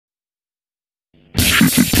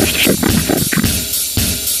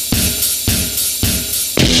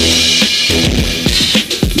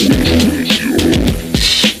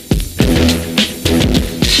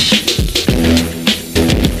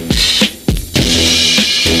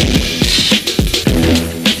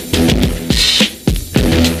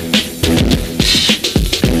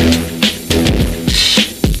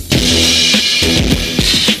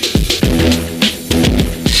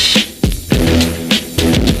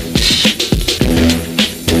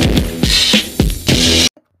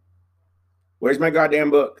Where's my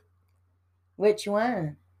goddamn book? Which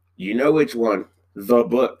one? You know which one. The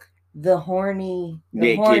book. The horny...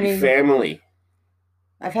 Naked Family.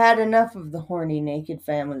 I've had enough of the horny Naked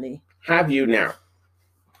Family. Have you now?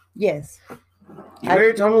 Yes. You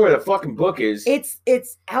better tell me where the fucking book is.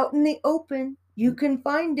 It's out in the open. You can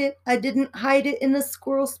find it. I didn't hide it in a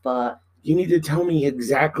squirrel spot. You need to tell me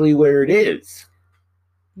exactly where it is.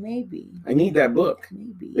 Maybe. I need that book.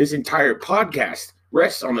 Maybe. This entire podcast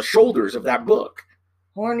rests on the shoulders of that book.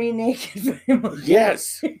 Horny Naked Family.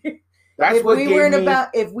 Yes. That's if we weren't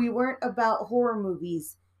about horror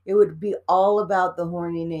movies, it would be all about the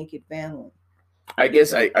Horny Naked Family. I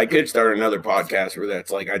guess I could start another podcast where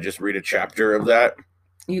that's like I just read a chapter of that.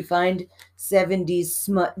 You find 70s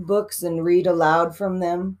smut books and read aloud from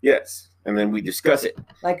them? Yes. And then we discuss it.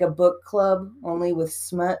 Like a book club, only with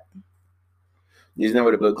smut? Isn't that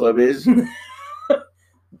what a book club is?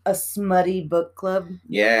 A smutty book club?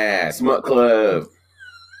 Yeah, smut club.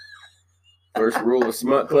 First rule of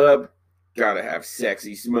smut club, gotta have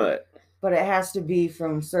sexy smut. But it has to be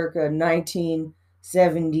from circa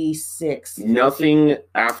 1976. Nothing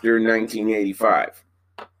after 1985.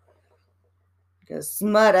 Because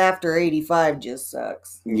smut after 85 just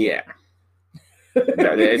sucks. Yeah.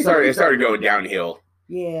 It started going downhill.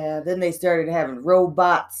 Yeah, then they started having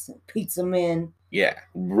robots, pizza men. Yeah,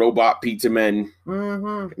 robot pizza men.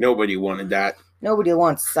 Mm-hmm. Nobody wanted that. Nobody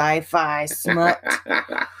wants sci-fi smut.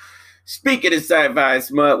 Speaking of sci-fi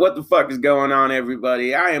smut, what the fuck is going on,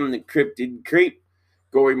 everybody? I am the Cryptid Creep,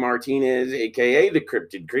 Gorey Martinez, a.k.a. the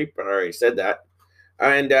Cryptid Creep. I already said that.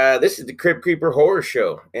 And this is the Crypt Creeper Horror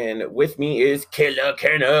Show. And with me is Killer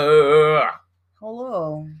Kenna.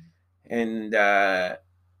 Hello. And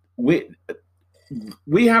we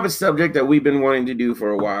have a subject that we've been wanting to do for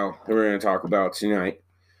a while that we're going to talk about tonight.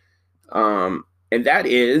 And that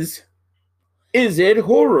is it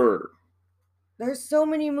horror? There's so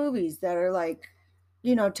many movies that are like,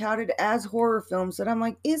 touted as horror films that I'm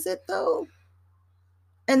like, is it though?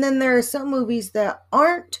 And then there are some movies that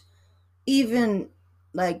aren't even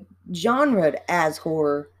like genred as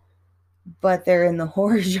horror, but they're in the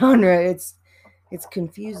horror genre. It's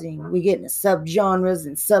confusing. We get into subgenres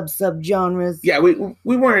and sub-subgenres. Yeah, we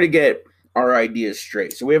wanted to get our ideas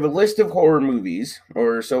straight. So we have a list of horror movies,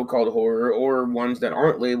 or so-called horror, or ones that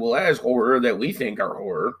aren't labeled as horror that we think are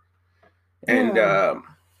horror. And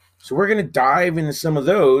so we're going to dive into some of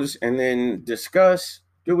those and then discuss,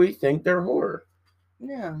 do we think they're horror?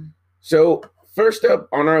 Yeah. So first up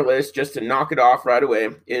on our list, just to knock it off right away,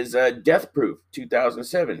 is Death Proof,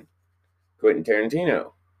 2007. Quentin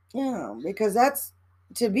Tarantino. Yeah, because that's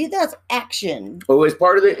action. Well, it was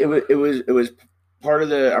part of the it was part of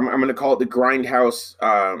the I'm going to call it the Grindhouse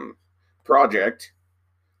project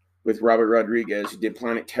with Robert Rodriguez, who did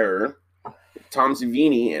Planet Terror. Tom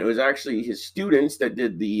Savini, and it was actually his students that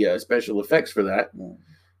did the special effects for that,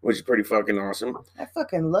 which is pretty fucking awesome. I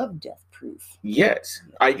fucking love Death Proof. Yes,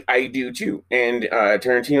 I do too. And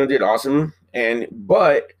Tarantino did awesome,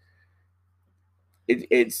 but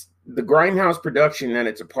it's the Grindhouse production that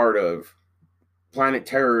it's a part of. Planet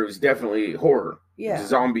Terror is definitely horror. Yeah, it's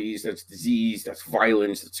zombies, that's disease, that's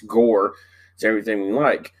violence, that's gore, it's everything we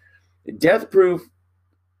like. Death Proof,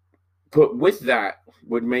 put with that,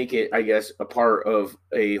 would make it, I guess, a part of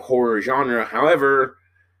a horror genre. However,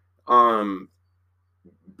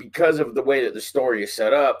 because of the way that the story is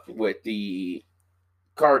set up with the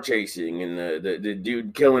car chasing and the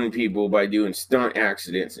dude killing people by doing stunt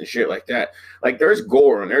accidents and shit like that, like there's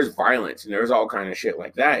gore and there's violence and there's all kind of shit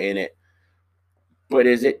like that in it. But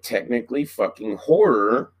is it technically fucking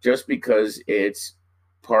horror just because it's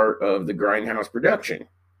part of the Grindhouse production?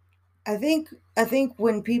 I think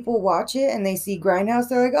when people watch it and they see Grindhouse,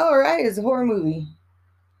 they're like, oh, all right, it's a horror movie.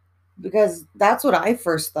 Because that's what I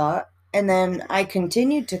first thought. And then I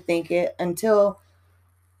continued to think it until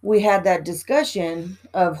we had that discussion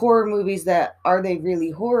of horror movies that are they really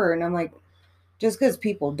horror? And I'm like, just because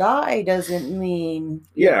people die doesn't mean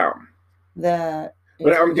that.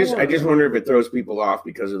 But I just wonder if it throws people off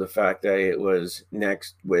because of the fact that it was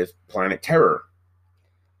next with Planet Terror.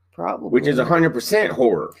 Probably. Which is 100%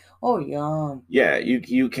 horror. Oh, yeah. Yeah,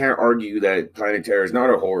 you can't argue that Planet Terror is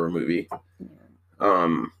not a horror movie.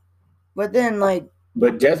 But then,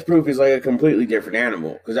 But Death Proof is like a completely different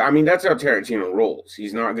animal. Because, I mean, that's how Tarantino rolls.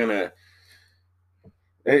 He's not going to...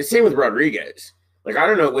 And it's same with Rodriguez. Like, I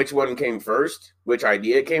don't know which one came first, which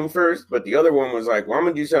idea came first, but the other one was like, well, I'm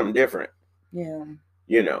going to do something different. Yeah.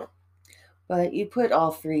 You know. But you put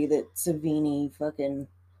all three that Savini fucking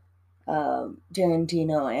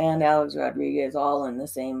Tarantino and Alex Rodriguez all in the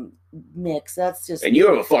same mix. That's just And you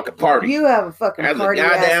have a fucking party. You have a fucking That's party. a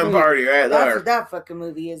goddamn movie. party right That's there. what that fucking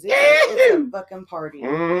movie is. It's a fucking party.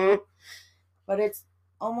 Mm-hmm. But it's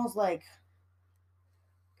almost like,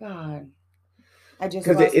 God, I just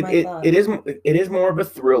because lost my thought. it is more of a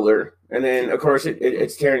thriller, and then of course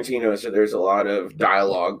it's Tarantino, so there's a lot of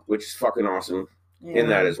dialogue, which is fucking awesome in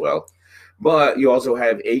that as well. But you also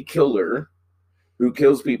have a killer who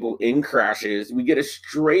kills people in crashes. We get a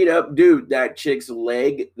straight up dude. That chick's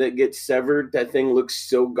leg that gets severed, that thing looks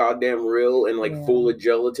so goddamn real and like full of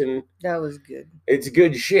gelatin. That was good. It's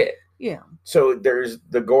good shit. Yeah. So there's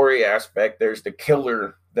the gory aspect, there's the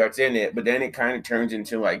killer that's in it, but then it kind of turns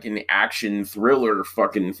into like an action thriller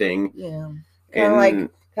fucking thing. Yeah. Kind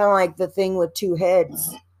of like the thing with two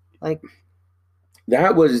heads. Like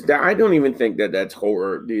that. I don't even think that's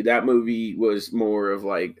horror, dude. That movie was more of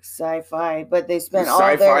like sci-fi, but they spent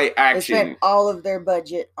action. They spent all of their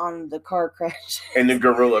budget on the car crash and the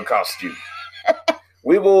gorilla costume.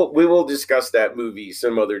 We will discuss that movie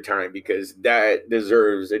some other time because that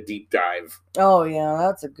deserves a deep dive. Oh yeah,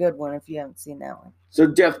 that's a good one if you haven't seen that one. So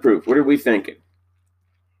Death Proof, what are we thinking?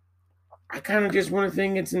 I kind of just want to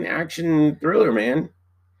think it's an action thriller, man.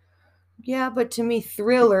 Yeah, but to me,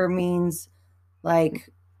 thriller means like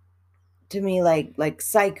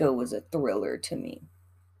Psycho was a thriller to me.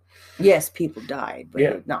 Yes, people died, but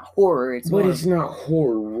it's not horror. It's not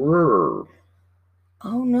horror.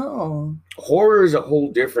 Oh no. Horror is a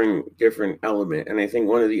whole different element, and I think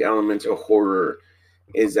one of the elements of horror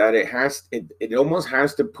is that it almost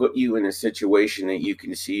has to put you in a situation that you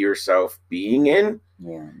can see yourself being in.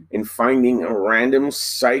 Yeah. And finding a random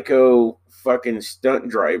psycho fucking stunt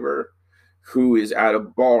driver who is at a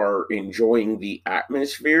bar enjoying the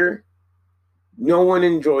atmosphere. No one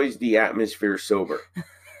enjoys the atmosphere sober.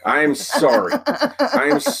 I'm sorry.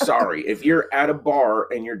 I'm sorry. If you're at a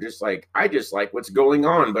bar and you're just like, I just like what's going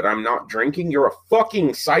on, but I'm not drinking, you're a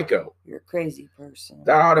fucking psycho. You're a crazy person.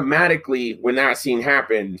 That automatically, when that scene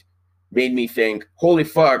happened, made me think, holy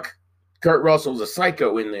fuck, Kurt Russell's a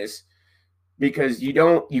psycho in this. Because you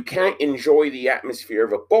can't enjoy the atmosphere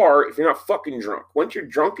of a bar if you're not fucking drunk. Once you're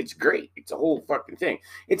drunk, it's great. It's a whole fucking thing.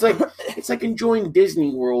 It's like enjoying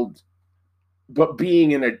Disney World, but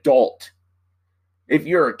being an adult. If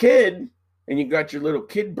you're a kid and you got your little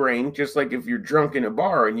kid brain, just like if you're drunk in a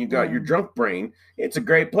bar and you got your drunk brain, it's a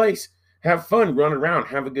great place. Have fun, run around,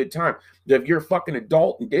 have a good time. But if you're a fucking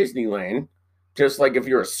adult in Disneyland, just like if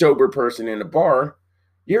you're a sober person in a bar,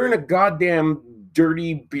 you're in a goddamn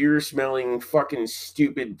dirty beer smelling fucking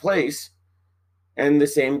stupid place. And the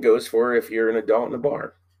same goes for if you're an adult in a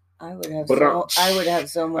bar. I would have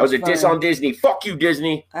so much fun. I was a diss on Disney. Fuck you,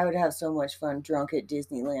 Disney. I would have so much fun drunk at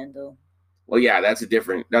Disneyland though. Well, yeah, that's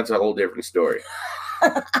a whole different story.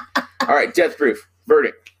 All right, Death Proof.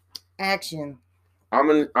 Verdict. Action.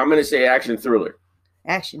 I'm gonna say action thriller.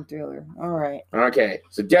 Action thriller. All right. Okay,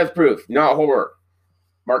 so Death Proof, not horror.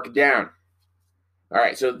 Mark it down. All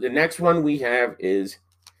right, so the next one we have is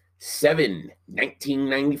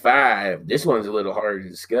 1995. This one's a little harder to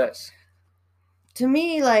discuss. To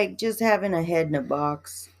me, like, just having a head in a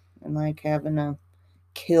box and, like, having a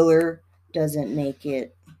killer doesn't make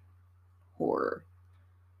it horror.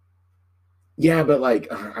 Yeah, but, like,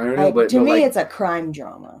 I don't know. But to me, it's a crime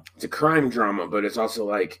drama. It's a crime drama, but it's also,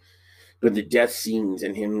 like, but the death scenes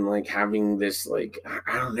and him, like, having this, like,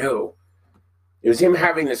 I don't know. It was him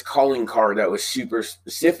having this calling card that was super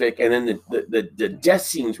specific, and then the death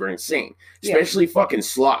scenes were insane, especially fucking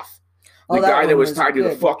Sloth, the guy that was tied to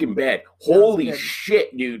the fucking bed. Holy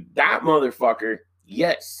shit, dude, that motherfucker!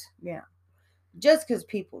 Yes. Yeah. Just because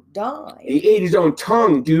people died. He ate his own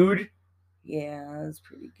tongue, dude. Yeah, that's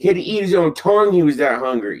pretty good. He had to eat his own tongue. He was that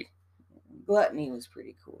hungry. Gluttony was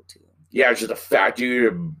pretty cool too. Yeah, it's just a fat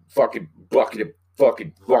dude, a fucking bucket of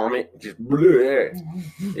fucking vomit, just bleh.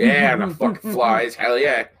 Yeah, and the fucking flies. Hell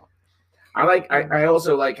yeah. I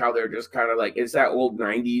also like how they're just kind of like, it's that old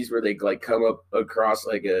 90s where they like come up across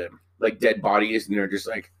like dead bodies and they're just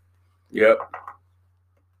like, yep.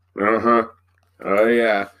 Uh-huh. Oh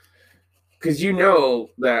yeah. Because you know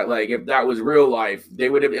that, like, if that was real life, they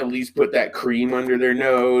would have at least put that cream under their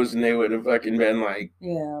nose, and they would have fucking been like,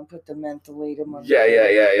 yeah, put the mentholatum on.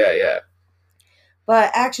 Yeah.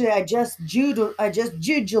 But actually, I just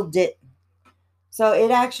judged it, so it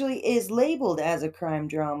actually is labeled as a crime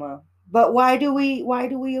drama. But why do we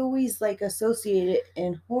always like associate it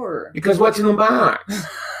in horror? Because what's in the box?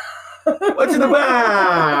 What's in the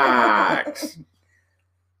box?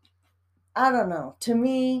 I don't know. To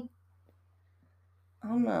me, I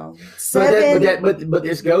don't know. But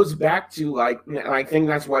this goes back to like I think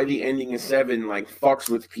that's why the ending of 7 like fucks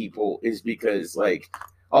with people is because like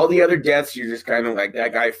all the other deaths you're just kind of like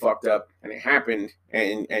that guy fucked up and it happened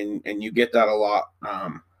and you get that a lot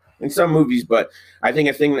in some movies. But I think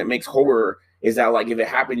a thing that makes horror is that like if it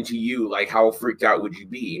happened to you, like how freaked out would you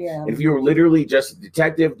be? Yeah. If you were literally just a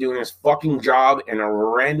detective doing his fucking job and a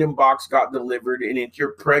random box got delivered and it's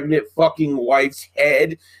your pregnant fucking wife's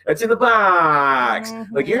head that's in the box,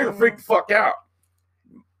 like you're gonna freak the fuck out.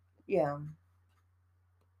 Yeah.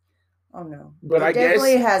 Oh no. But it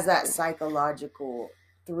definitely has that psychological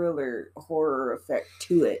thriller horror effect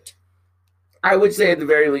to it. I would say at the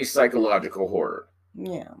very least psychological horror.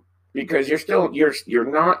 Yeah. Because you're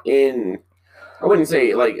not in, I wouldn't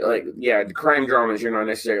say like yeah, the crime dramas you're not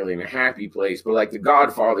necessarily in a happy place, but like The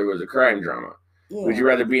Godfather was a crime drama. Yeah. Would you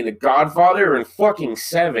rather be in The Godfather or in fucking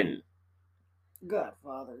 7?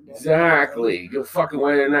 Godfather. Definitely. Exactly. You fucking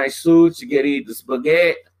wear nice suits, you get to eat the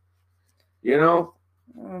spaghetti. You know?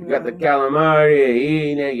 You got the calamari, you're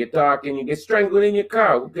eating it, you're talking, you get strangled in your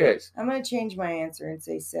car. Who cares? I'm going to change my answer and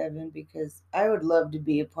say 7 because I would love to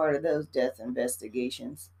be a part of those death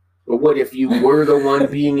investigations. But what if you were the one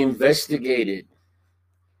being investigated?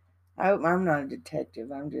 I'm not a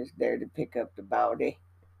detective. I'm just there to pick up the body.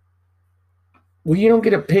 Well, you don't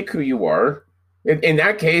get to pick who you are. In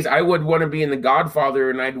that case, I would want to be in The Godfather,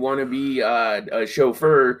 and I'd want to be a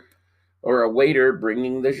chauffeur or a waiter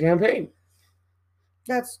bringing the champagne.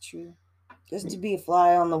 That's true. Just to be a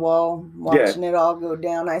fly on the wall, watching it all go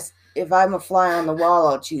down. If I'm a fly on the wall,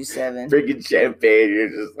 I'll choose 7. Freaking champagne. You're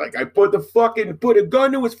just like, I put a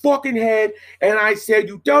gun to his fucking head, and I said,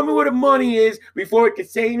 you tell me where the money is before he could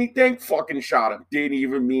say anything. Fucking shot him. Didn't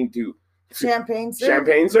even mean to. Champagne, sir?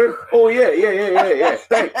 Champagne, sir? Oh, yeah.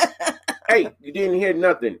 Thanks. Hey, you didn't hear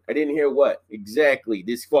nothing. I didn't hear what? Exactly.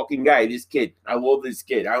 This fucking guy, this kid. I love this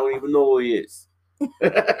kid. I don't even know who he is.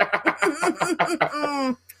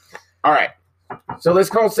 All right. So let's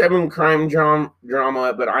call 7 crime drama,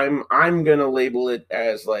 but I'm gonna label it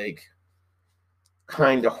as like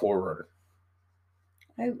kind of horror.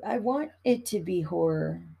 I want it to be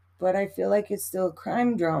horror, but I feel like it's still a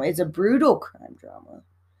crime drama. It's a brutal crime drama.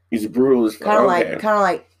 It's brutal as kind of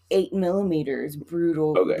like 8 millimeters.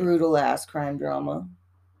 Brutal ass crime drama.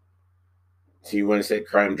 So you want to say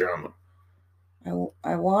crime drama?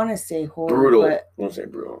 I want to say horror. Brutal. But we'll say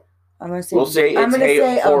brutal. I'm gonna say. We'll say it's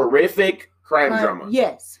a horrific crime drama.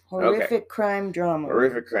 Yes, horrific crime drama.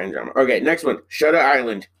 Horrific crime drama. Okay, next one. Shutter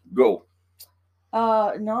Island. Go.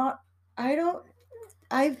 I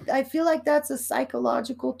feel like that's a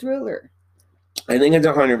psychological thriller. I think it's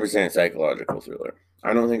 100% psychological thriller.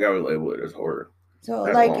 I don't think I would label it as horror. So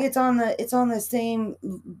like it's on the same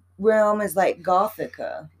realm as like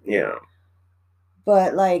Gothica. Yeah.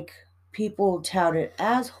 But like people tout it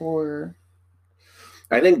as horror.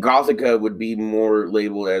 I think Gothica would be more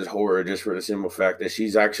labeled as horror just for the simple fact that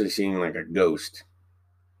she's actually seeing like a ghost.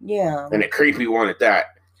 Yeah. And a creepy one at that.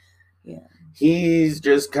 Yeah. He's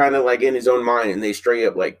just kind of like in his own mind, and they straight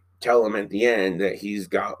up like tell him at the end that he's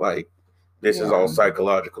got like this is all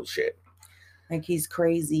psychological shit. Like he's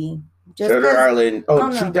crazy. Shutter Island. Oh,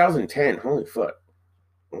 2010. Holy fuck.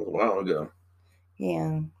 That was a while ago.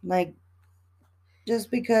 Yeah. Like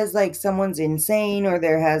just because like someone's insane or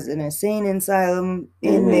there has an insane asylum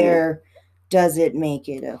in there, does it make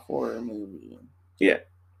it a horror movie? Yeah.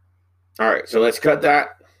 All right. So let's cut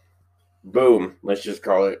that. Boom. Let's just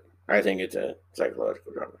call it. I think it's a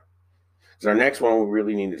psychological drama. So our next one we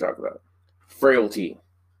really need to talk about. Frailty.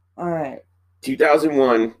 All right.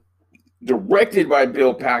 2001. Directed by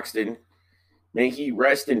Bill Paxton. May he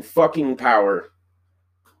rest in fucking power.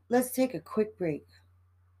 Let's take a quick break.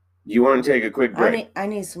 You want to take a quick break? I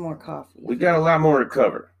need some more coffee. We got a lot more to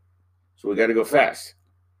cover. So we got to go fast.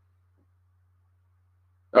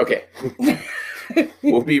 Okay.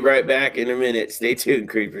 We'll be right back in a minute. Stay tuned,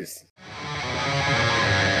 creepers.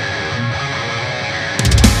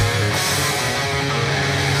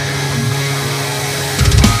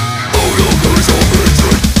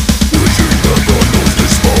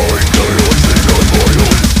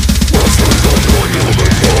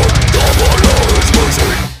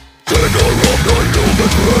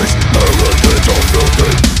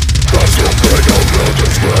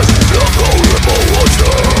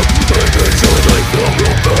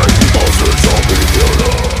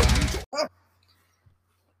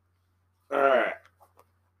 Alright.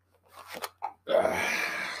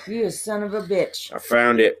 You son of a bitch. I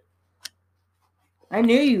found it. I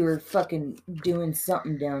knew you were fucking doing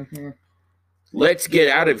something down here. Let's get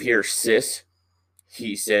out of here, sis,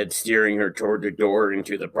 he said, steering her toward the door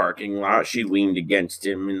into the parking lot. She leaned against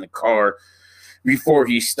him in the car Before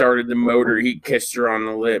he started the motor, he kissed her on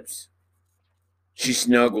the lips. She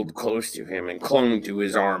snuggled close to him and clung to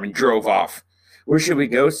his arm and drove off. Where should we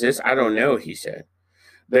go, sis? I don't know, he said.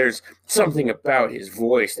 There's something about his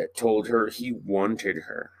voice that told her he wanted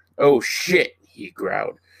her. Oh, shit, he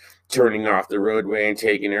growled, turning off the roadway and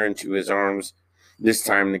taking her into his arms. This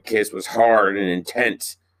time the kiss was hard and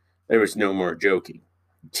intense. There was no more joking,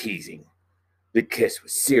 teasing. The kiss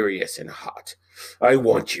was serious and hot. I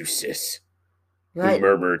want you, sis. He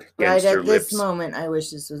murmured against her lips. Right at this moment, I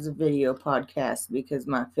wish this was a video podcast because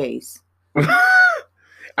my face.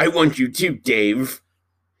 I want you too, Dave,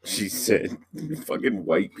 she said. Fucking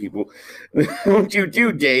white people. I want you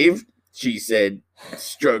too, Dave, she said,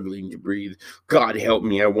 struggling to breathe. God help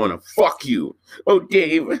me, I want to fuck you. Oh,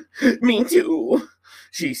 Dave, me too,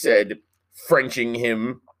 she said, Frenching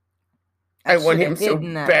him. I want him so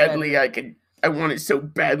badly I want it so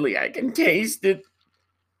badly I can taste it.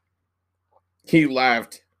 He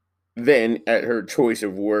laughed then at her choice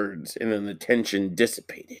of words, and then the tension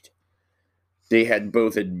dissipated. They had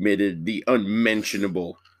both admitted the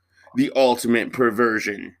unmentionable, the ultimate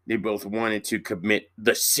perversion. They both wanted to commit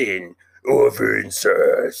the sin of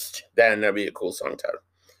incest. That'd be a cool song title.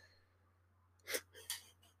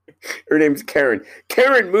 Her name's Karen.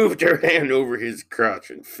 Karen moved her hand over his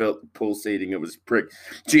crotch and felt the pulsating of his prick.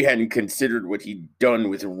 She hadn't considered what he'd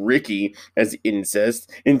done with Ricky as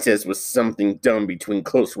incest. Incest was something done between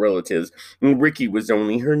close relatives, and Ricky was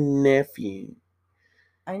only her nephew.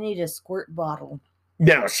 I need a squirt bottle.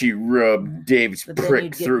 Now she rubbed Dave's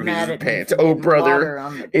prick through his pants. Oh,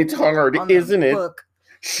 brother, it's hard, isn't it? Book.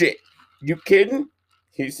 Shit, you kidding?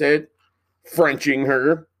 He said, Frenching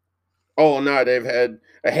her. All night I've had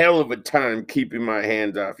a hell of a time keeping my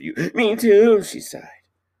hands off you. Me too, she sighed.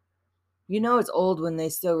 You know it's old when they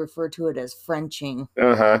still refer to it as Frenching.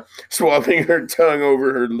 Uh-huh. Swapping her tongue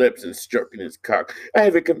over her lips and stroking his cock. I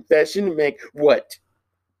have a confession to make. What?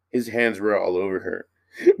 His hands were all over her.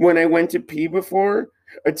 When I went to pee before,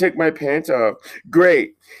 I took my pants off.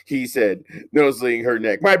 Great, he said, nosing her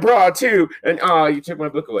neck. My bra, too. And you took my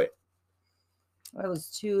book away. That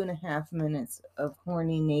was 2.5 minutes of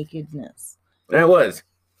horny nakedness. That was.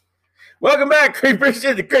 Welcome back, creepers,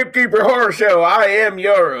 to the Crypt Keeper Horror Show. I am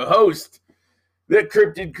your host, the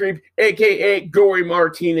Cryptid Creep, a.k.a. Gorey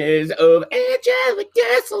Martinez of Angelic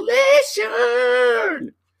Desolation.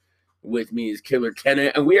 With me is Killer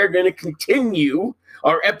Kenna, and we are going to continue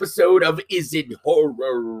our episode of Is It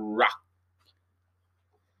Horror?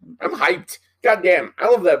 I'm hyped. Goddamn, I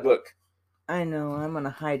love that book. I know, I'm going to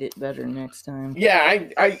hide it better next time. Yeah,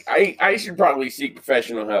 I should probably seek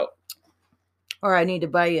professional help. Or I need to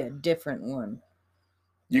buy you a different one.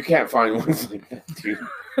 You can't find ones like that, dude.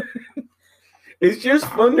 It's just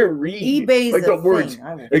fun to read. eBay's like the words.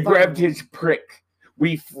 Thing. I grabbed his prick.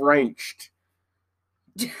 We Frenched.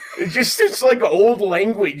 It's like old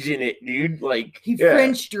language in it, dude. Like he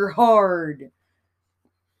Frenched her hard.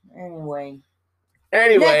 Anyway.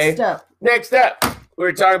 Next up,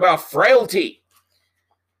 we're talking about Frailty.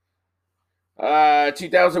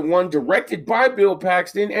 2001, directed by Bill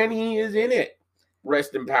Paxton, and he is in it.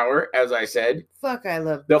 Rest in power, as I said. Fuck, I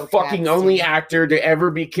love the fucking only actor to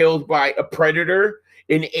ever be killed by a predator,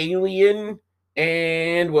 an alien,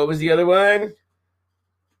 and what was the other one?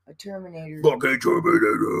 A Terminator. Fucking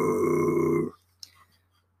Terminator.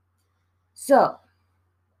 So,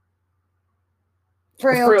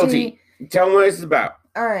 Frailty. Tell me what it's about.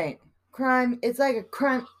 All right. Crime. It's like a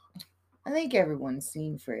crime. I think everyone's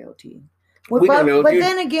seen Frailty. We don't know, but dude.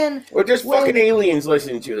 Then again... We're just fucking aliens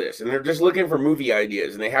listening to this, and they're just looking for movie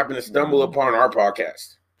ideas, and they happen to stumble upon our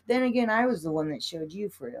podcast. Then again, I was the one that showed you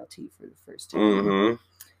Frailty for the first time. Mm-hmm.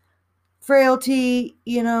 Frailty,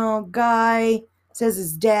 guy says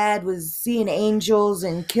his dad was seeing angels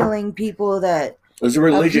and killing people that... It was a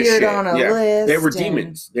religious shit. On a list. They were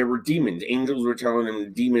demons. They were demons. Angels were telling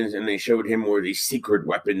him demons, and they showed him where these secret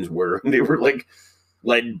weapons were. They were like...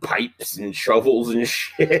 lead pipes and shovels and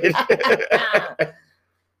shit.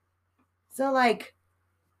 So,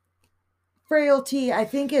 Frailty, I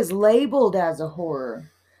think, is labeled as a horror,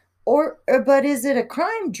 but is it a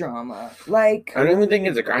crime drama? I don't even think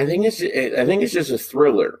it's a crime. I think it's just a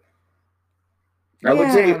thriller. I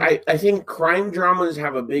would say I think crime dramas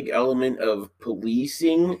have a big element of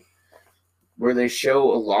policing, where they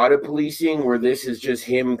show a lot of policing, where this is just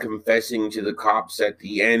him confessing to the cops at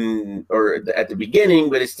the end or at the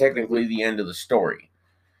beginning, but it's technically the end of the story.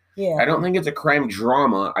 Yeah. I don't think it's a crime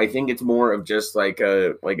drama. I think it's more of just like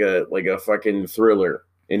a fucking thriller,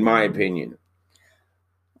 in my opinion.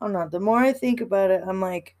 I don't know. The more I think about it, I'm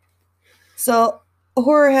like, so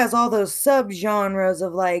horror has all those subgenres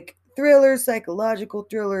of thriller, psychological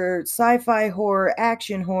thriller, sci-fi horror,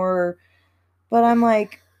 action horror. But I'm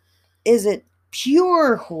like, is it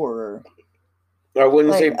pure horror? I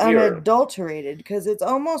wouldn't say Like pure. unadulterated, because it's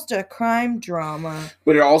almost a crime drama.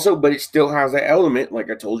 But it still has that element,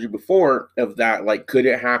 like I told you before, of that, like, could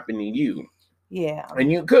it happen to you? Yeah.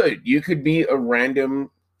 And you could be a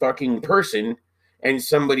random fucking person and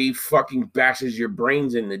somebody fucking bashes your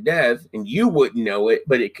brains into death and you wouldn't know it,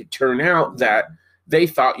 but it could turn out that they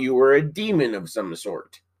thought you were a demon of some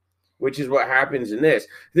sort, which is what happens in this.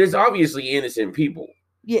 There's obviously innocent people.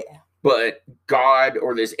 Yeah. But God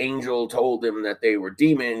or this angel told him that they were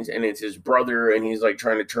demons and it's his brother, and he's like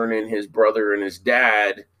trying to turn in his brother and his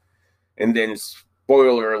dad. And then,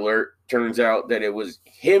 spoiler alert, turns out that it was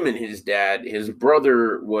him and his dad. His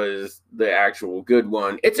brother was the actual good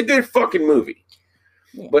one. It's a good fucking movie.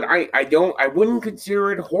 Yeah. But I wouldn't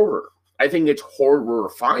consider it horror. I think it's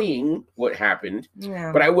horrifying what happened.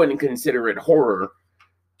 Yeah. But I wouldn't consider it horror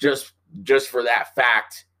just for that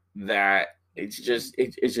fact that it's just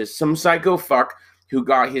some psycho fuck who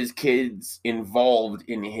got his kids involved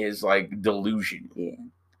in his like delusion. Yeah.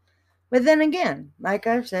 But then again, like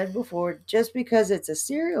I've said before, just because it's a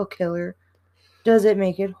serial killer, does it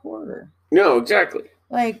make it horror? No, exactly.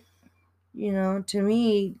 Like, to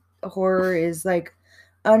me, horror is like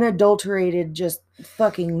unadulterated, just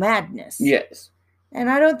fucking madness. Yes. And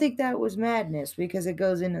I don't think that was madness, because it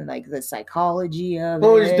goes into like the psychology of it.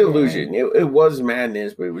 Well, it was delusion. It was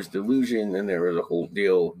madness, but it was delusion, and there was a whole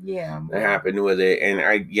deal that happened with it. And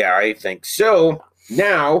I think so.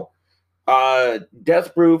 Now,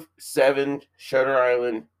 Death Proof, Seven, Shutter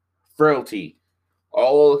Island, Frailty,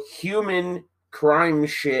 all human crime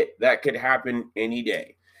shit that could happen any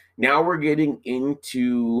day. Now we're getting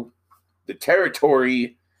into the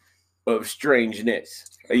territory of strangeness.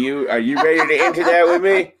 Are you ready to enter that with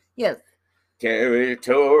me? Yes.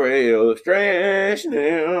 Territory of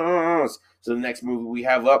strangeness. So the next movie we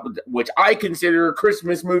have up, which I consider a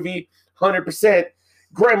Christmas movie, 100%,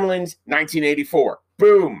 Gremlins, 1984.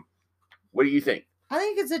 Boom. What do you think? I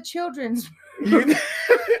think it's a children's movie.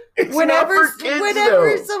 Whenever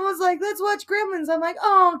someone's like, let's watch Gremlins, I'm like,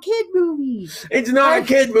 oh, kid movie. It's not a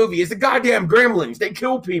kid movie. It's the goddamn Gremlins. They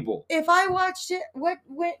kill people. If I watched it, what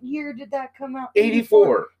year did that come out?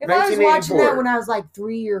 84. If I was watching that when I was like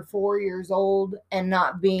 3 or 4 years old and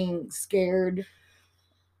not being scared.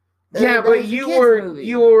 Yeah, but you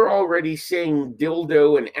were already saying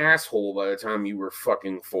dildo and asshole by the time you were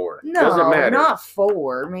fucking 4. No, doesn't matter. Not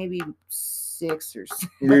 4, maybe 6 or 7.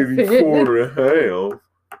 Maybe 4.5.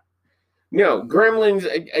 No,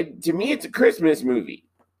 Gremlins, to me, it's a Christmas movie.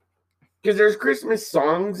 Because there's Christmas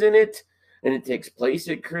songs in it, and it takes place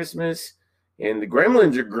at Christmas, and the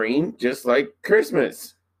Gremlins are green, just like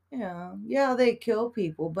Christmas. Yeah, they kill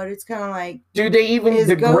people, but it's kind of like... Do the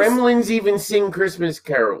Gremlins even sing Christmas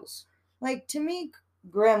carols? Like, to me,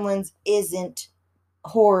 Gremlins isn't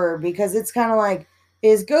horror, because it's kind of like,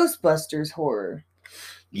 is Ghostbusters horror?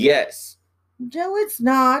 Yes. No, it's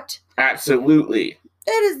not. Absolutely.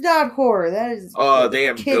 That is not horror. That is. They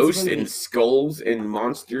have ghosts and skulls and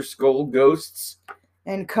monster skull ghosts.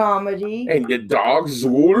 And comedy. And the dog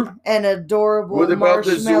Zool. And adorable what about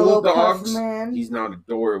the Zool dogs? Man? He's not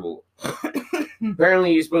adorable.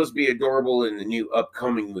 Apparently, he's supposed to be adorable in the new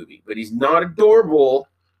upcoming movie, but he's not adorable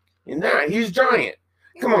in that. He's giant.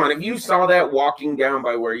 Come on, if you saw that walking down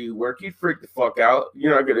by where you work, you'd freak the fuck out.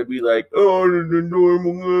 You're not gonna be like, oh, the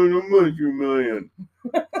normal man, a mushroom man.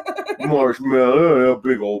 Marshmallow, a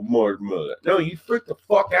big old marshmallow. No, you freak the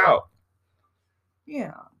fuck out.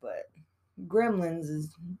 Yeah, but Gremlins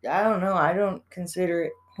is, I don't know, I don't consider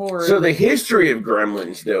it horror. So the history of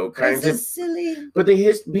Gremlins, though, kind of silly. But the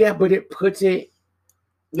history of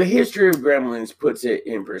Gremlins puts it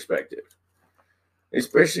in perspective.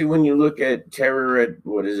 Especially when you look at terror at,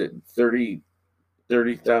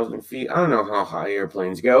 30,000 feet. I don't know how high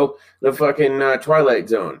airplanes go. The fucking Twilight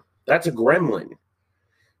Zone. That's a gremlin.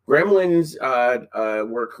 Gremlins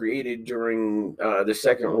were created during the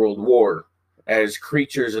Second World War as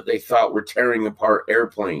creatures that they thought were tearing apart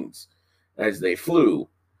airplanes as they flew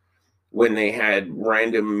when they had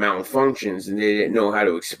random malfunctions and they didn't know how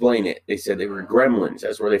to explain it. They said they were gremlins.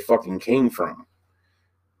 That's where they fucking came from.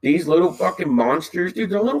 These little fucking monsters, dude,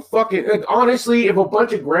 they're little fucking... Like, honestly, if a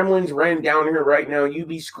bunch of gremlins ran down here right now, you'd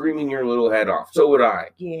be screaming your little head off. So would I.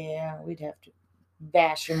 Yeah, we'd have to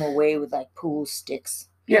bash them away with, like, pool sticks.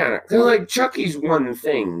 Yeah, because, like, Chucky's one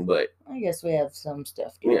thing, but... I guess we have some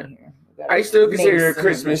stuff down here. I still consider it a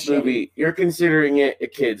Christmas movie. You're considering it a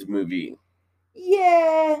kid's movie.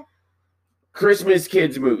 Yeah. Christmas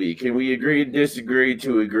kids movie. Can we agree to disagree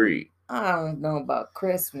to agree? I don't know about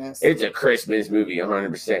Christmas. It's a Christmas movie,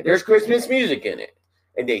 100%. There's Christmas music in it,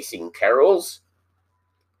 and they sing carols.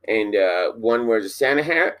 And one wears a Santa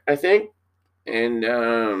hat, I think. And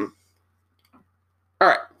all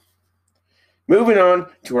right. Moving on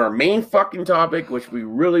to our main fucking topic, which we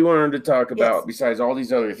really wanted to talk about, besides all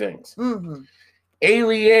these other things. Mm-hmm.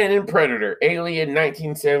 Alien and Predator. Alien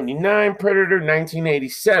 1979, Predator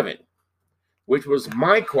 1987. Which was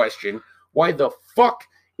my question. Why the fuck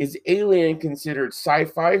is Alien considered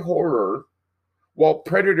sci-fi horror while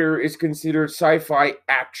Predator is considered sci-fi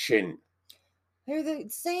action? They're the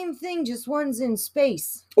same thing, just one's in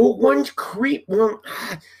space. Oh, one's creep. Well,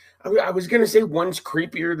 I was gonna say one's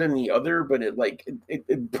creepier than the other, but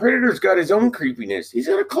Predator's got his own creepiness. He's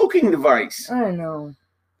got a cloaking device. I know.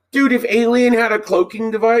 Dude, if Alien had a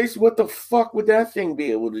cloaking device, what the fuck would that thing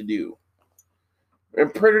be able to do?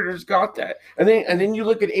 And Predator's got that. And then you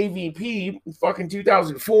look at AVP, fucking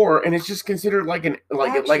 2004, and it's just considered like a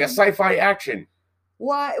sci-fi action.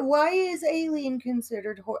 Why is Alien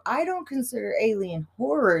considered horror? I don't consider Alien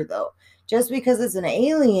horror, though. Just because it's an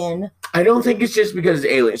alien. I don't think it's just because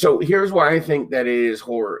it's Alien. So here's why I think that it is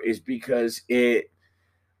horror, is because it's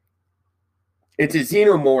a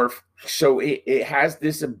xenomorph, so it has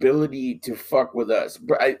this ability to fuck with us.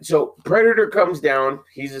 So Predator comes down,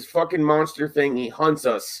 he's this fucking monster thing, he hunts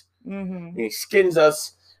us, and he skins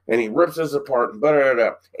us, and he rips us apart.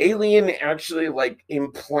 Alien actually like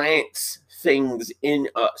implants things in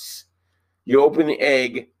us. You open the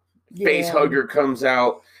egg, face hugger comes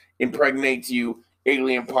out, impregnates you,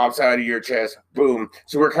 alien pops out of your chest, boom.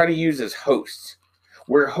 So we're kind of used as hosts.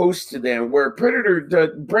 We're hosts to them, where Predator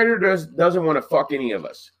doesn't want to fuck any of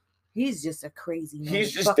us. He's just a crazy man.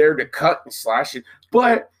 He's just there to cut and slash it.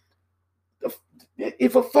 But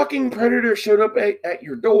if a fucking Predator showed up at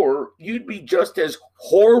your door, you'd be just as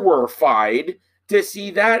horrified to see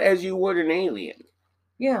that as you would an alien.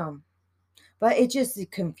 Yeah. But it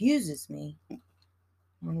confuses me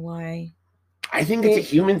on why. I think it's a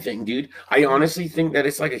human thing, dude. I honestly think that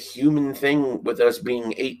it's like a human thing with us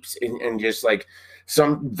being apes and just like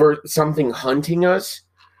something hunting us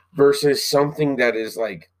versus something that is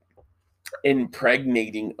like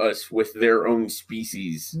impregnating us with their own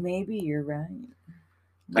species. Maybe you're right.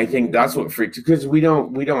 I think that's what freaks, because we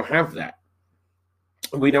don't have that.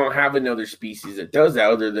 We don't have another species that does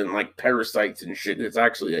that other than like parasites and shit that's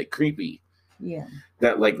actually like creepy. Yeah.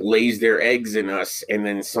 That like lays their eggs in us and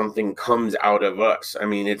then something comes out of us. I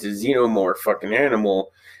mean, it's a xenomorph fucking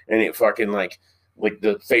animal, and it fucking like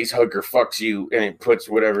the face hugger fucks you and it puts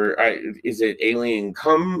whatever is it alien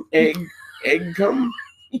cum egg cum?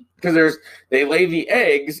 Because they lay the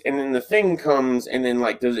eggs and then the thing comes, and then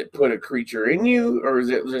like does it put a creature in you, or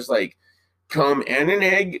is it just like cum and an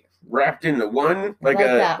egg wrapped into one like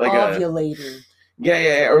ovulator?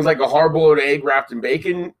 Yeah, or like a hard-boiled egg wrapped in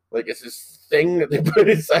bacon. Like it's this thing that they put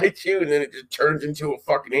inside you, and then it just turns into a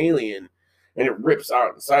fucking alien, and it rips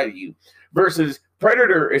out inside of you. Versus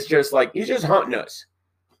Predator is just like, he's just hunting us.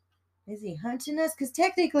 Is he hunting us? Because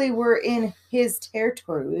technically we're in his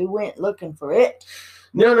territory. We went looking for it.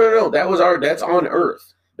 No. That's on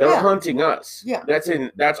Earth. They're hunting us. Yeah.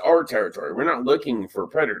 That's our territory. We're not looking for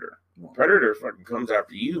Predator. Predator fucking comes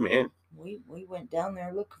after you, man. We went down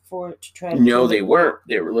there looking for it to try to. No, they weren't.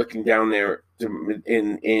 They were looking down there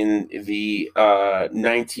in the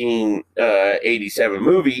 1987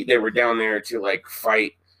 movie. They were down there to like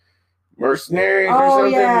fight mercenaries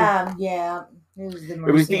or something. Yeah.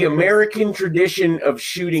 It was the American tradition of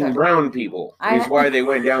shooting brown people. Is why they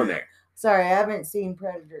went down there. Sorry, I haven't seen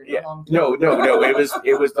Predator in a long time. No.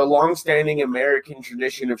 It was the long-standing American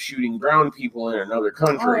tradition of shooting brown people in another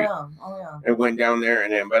country. Oh yeah. And went down there,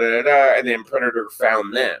 and then and then Predator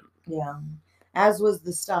found them. Yeah, as was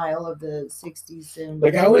the style of the 60s and.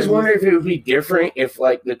 Like I always wondered if it would be different if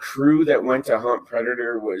like the crew that went to hunt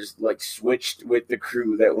Predator was like switched with the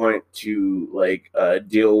crew that went to like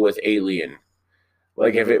deal with Alien.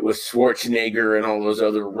 Like if it was Schwarzenegger and all those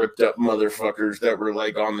other ripped up motherfuckers that were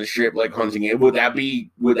like on the ship, like hunting it, would that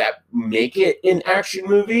make it an action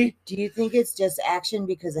movie? Do you think it's just action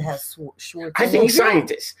because it has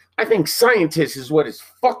Schwarzenegger? I think scientists is what is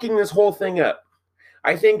fucking this whole thing up.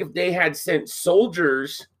 I think if they had sent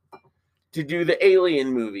soldiers to do the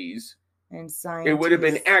Alien movies, and scientists, it would have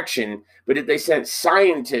been action. But if they sent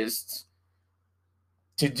scientists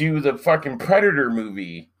to do the fucking Predator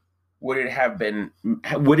movie, would it have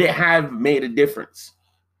made a difference?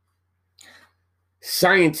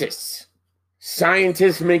 Scientists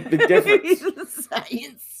make the difference.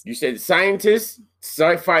 Science. You said scientists,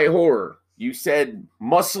 sci-fi horror. You said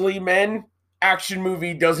muscly men, action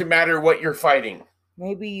movie, doesn't matter what you're fighting.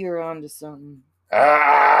 Maybe you're onto something.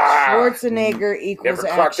 Schwarzenegger equals never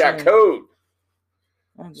cracked that action. code.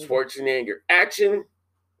 Okay. Schwarzenegger action.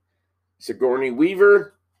 Sigourney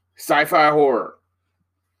Weaver sci-fi horror.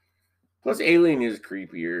 Plus, Alien is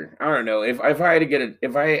creepier. I don't know if I had to get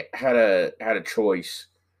if I had a choice,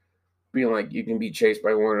 being like you can be chased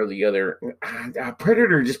by one or the other.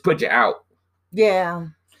 Predator just puts you out. Yeah.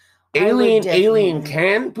 Alien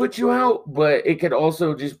can put you out, but it could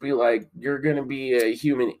also just be like you're gonna be a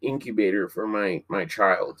human incubator for my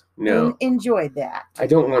child. No, enjoy that. I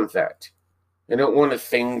don't want that. I don't want a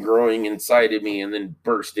thing growing inside of me and then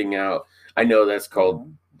bursting out. I know that's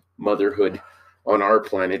called motherhood on our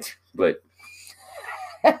planet, but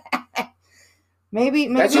maybe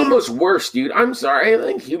that's almost worse, dude. I'm sorry. I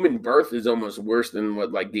think human birth is almost worse than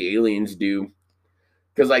what like the aliens do.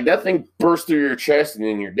 Because like that thing bursts through your chest and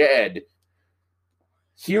then you're dead.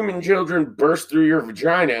 Human children burst through your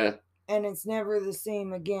vagina. And it's never the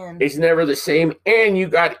same again. It's never the same. And you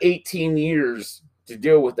got 18 years to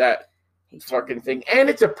deal with that fucking thing. And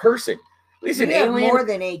it's a person. Listen, you have alien, more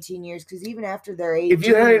than 18 years because even after they're 18. If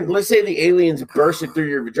you had, let's say the aliens bursted through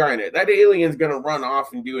your vagina, that alien's going to run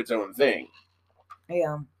off and do its own thing.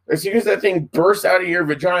 Yeah. As soon as that thing bursts out of your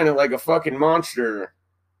vagina like a fucking monster,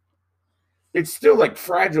 it's still like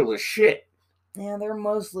fragile as shit. Yeah, they're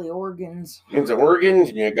mostly organs. It's organs,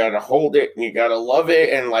 and you gotta hold it, and you gotta love it,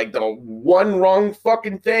 and like the one wrong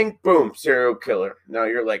fucking thing, boom, serial killer. Now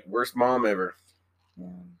you're like, worst mom ever. Yeah.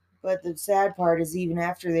 But the sad part is even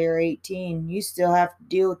after they're 18, you still have to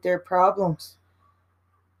deal with their problems.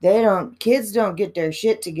 Kids don't get their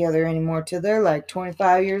shit together anymore till they're like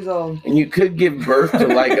 25 years old. And you could give birth to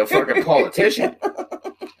like a fucking politician.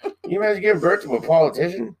 You imagine giving birth to a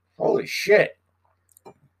politician? Holy shit.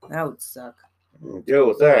 That would suck. Deal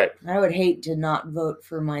with that. I would hate to not vote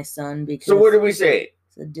for my son because... So what did we say?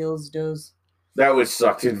 It's a dills-does. That would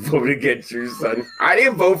suck to vote against your son. I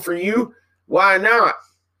didn't vote for you. Why not?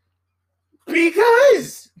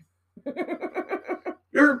 Because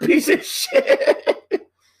you're a piece of shit.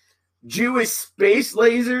 Jewish space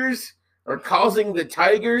lasers are causing the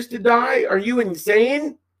tigers to die? Are you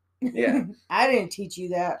insane? Yeah. I didn't teach you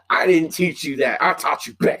that. I didn't teach you that. I taught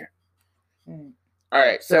you better. All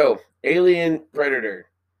right, so Alien, Predator.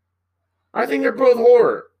 I think they're both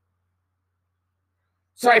horror.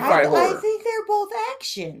 Sci-fi horror. I think they're both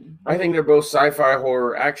action. I think they're both sci-fi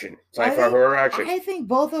horror action. Sci-fi horror action. I think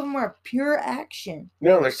both of them are pure action.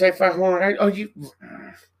 No, they're sci-fi horror action. Oh,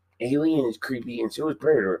 Alien is creepy and so is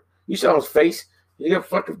Predator. You saw his face? He got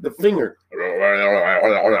fucking the finger. He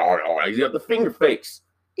got the finger face.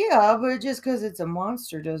 Yeah, but just because it's a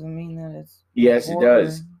monster doesn't mean that it's... Yes, horror. It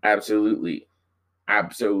does. Absolutely.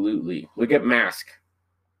 Absolutely. Look at Mask.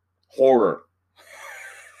 Horror.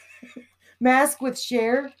 Mask with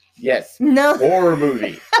Cher? Yes. No. Horror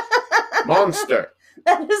movie. Monster.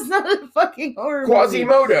 That is not a fucking horror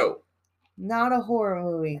Quasimodo. movie. Not a horror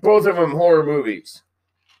movie. Both of them horror movies.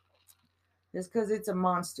 Just because it's a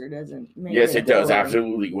monster doesn't make Yes, it does. horror.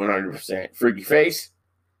 Absolutely. 100%. Freaky face.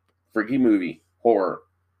 Freaky movie. Horror.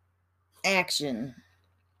 Action.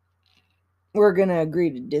 We're going to agree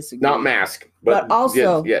to disagree. Not Mask. But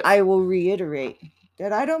also, yes. I will reiterate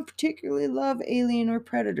that I don't particularly love Alien or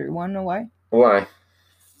Predator. Want to know why? Why?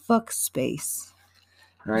 Fuck space.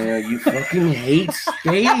 I know, you fucking hate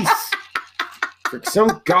space. For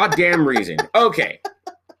some goddamn reason. Okay.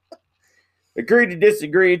 Agree to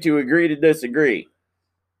disagree to agree to disagree.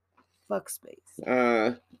 Fuck space.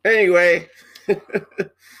 Anyway.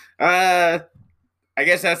 I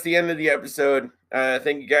guess that's the end of the episode.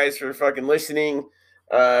 Thank you guys for fucking listening.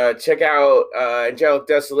 Check out Angelic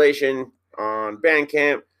Desolation on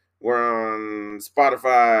Bandcamp. We're on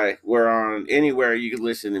Spotify. We're on anywhere you can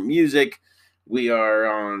listen to music. We are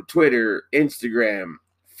on Twitter, Instagram,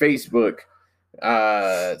 Facebook.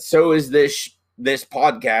 So is this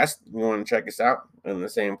podcast. You want to check us out in the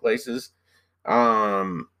same places.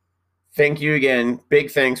 Thank you again.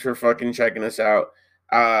 Big thanks for fucking checking us out.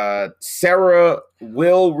 Sarah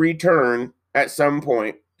will return at some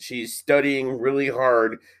point. She's studying really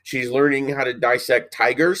hard. She's learning how to dissect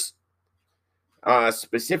tigers,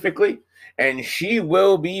 specifically, and she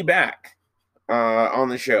will be back on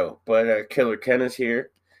the show. But Killer Kenna's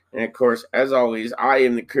here, and of course, as always, I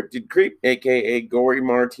am the Cryptid Creep, aka Gorey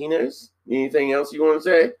Martinez. Anything else you want to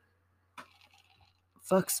say?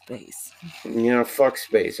 Fuck space. Fuck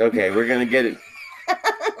space. Okay, we're gonna get it.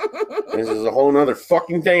 This is a whole nother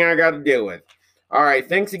fucking thing I got to deal with. All right,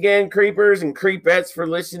 thanks again, creepers and creepettes, for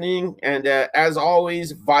listening. And as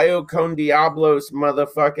always, Vio con Diablos,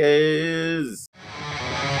 motherfuckers.